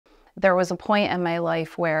there was a point in my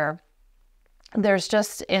life where there's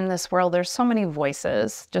just, in this world, there's so many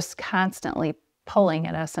voices just constantly pulling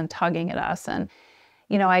at us and tugging at us. And,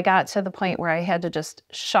 I got to the point where I had to just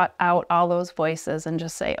shut out all those voices and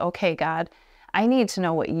just say, okay, God, I need to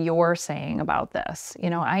know what you're saying about this.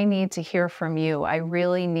 I need to hear from you. I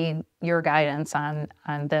really need your guidance on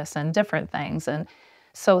this and different things. And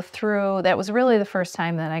so that was really the first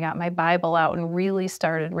time that I got my Bible out and really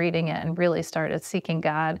started reading it and really started seeking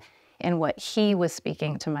God and what he was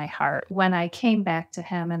speaking to my heart. When I came back to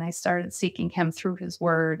him and I started seeking him through his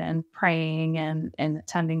word and praying and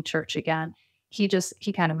attending church again, he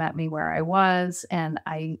kind of met me where I was, and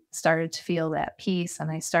I started to feel that peace, and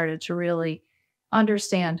I started to really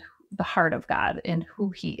understand the heart of God and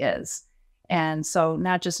who he is. And so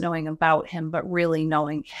not just knowing about him, but really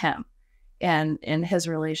knowing him and in his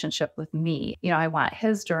relationship with me. I want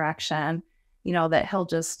his direction, that he'll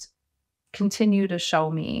just continue to show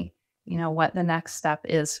me, what the next step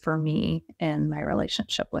is for me in my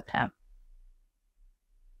relationship with him.